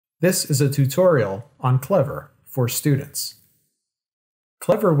This is a tutorial on Clever for students.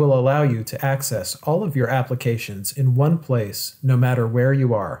 Clever will allow you to access all of your applications in one place, no matter where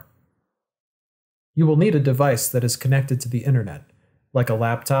you are. You will need a device that is connected to the internet, like a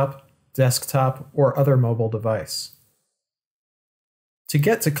laptop, desktop, or other mobile device. To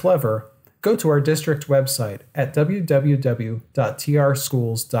get to Clever, go to our district website at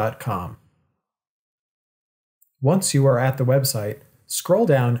www.trschools.com. Once you are at the website, scroll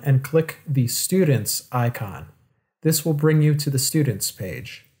down and click the Students icon. This will bring you to the Students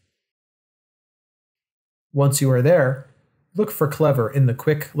page. Once you are there, look for Clever in the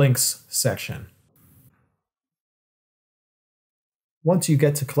Quick Links section. Once you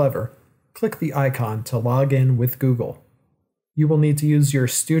get to Clever, click the icon to log in with Google. You will need to use your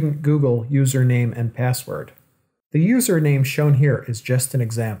student Google username and password. The username shown here is just an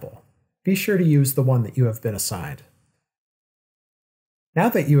example. Be sure to use the one that you have been assigned. Now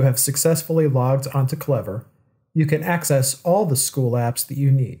that you have successfully logged onto Clever, you can access all the school apps that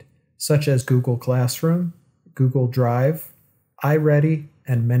you need, such as Google Classroom, Google Drive, iReady,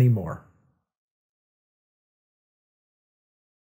 and many more.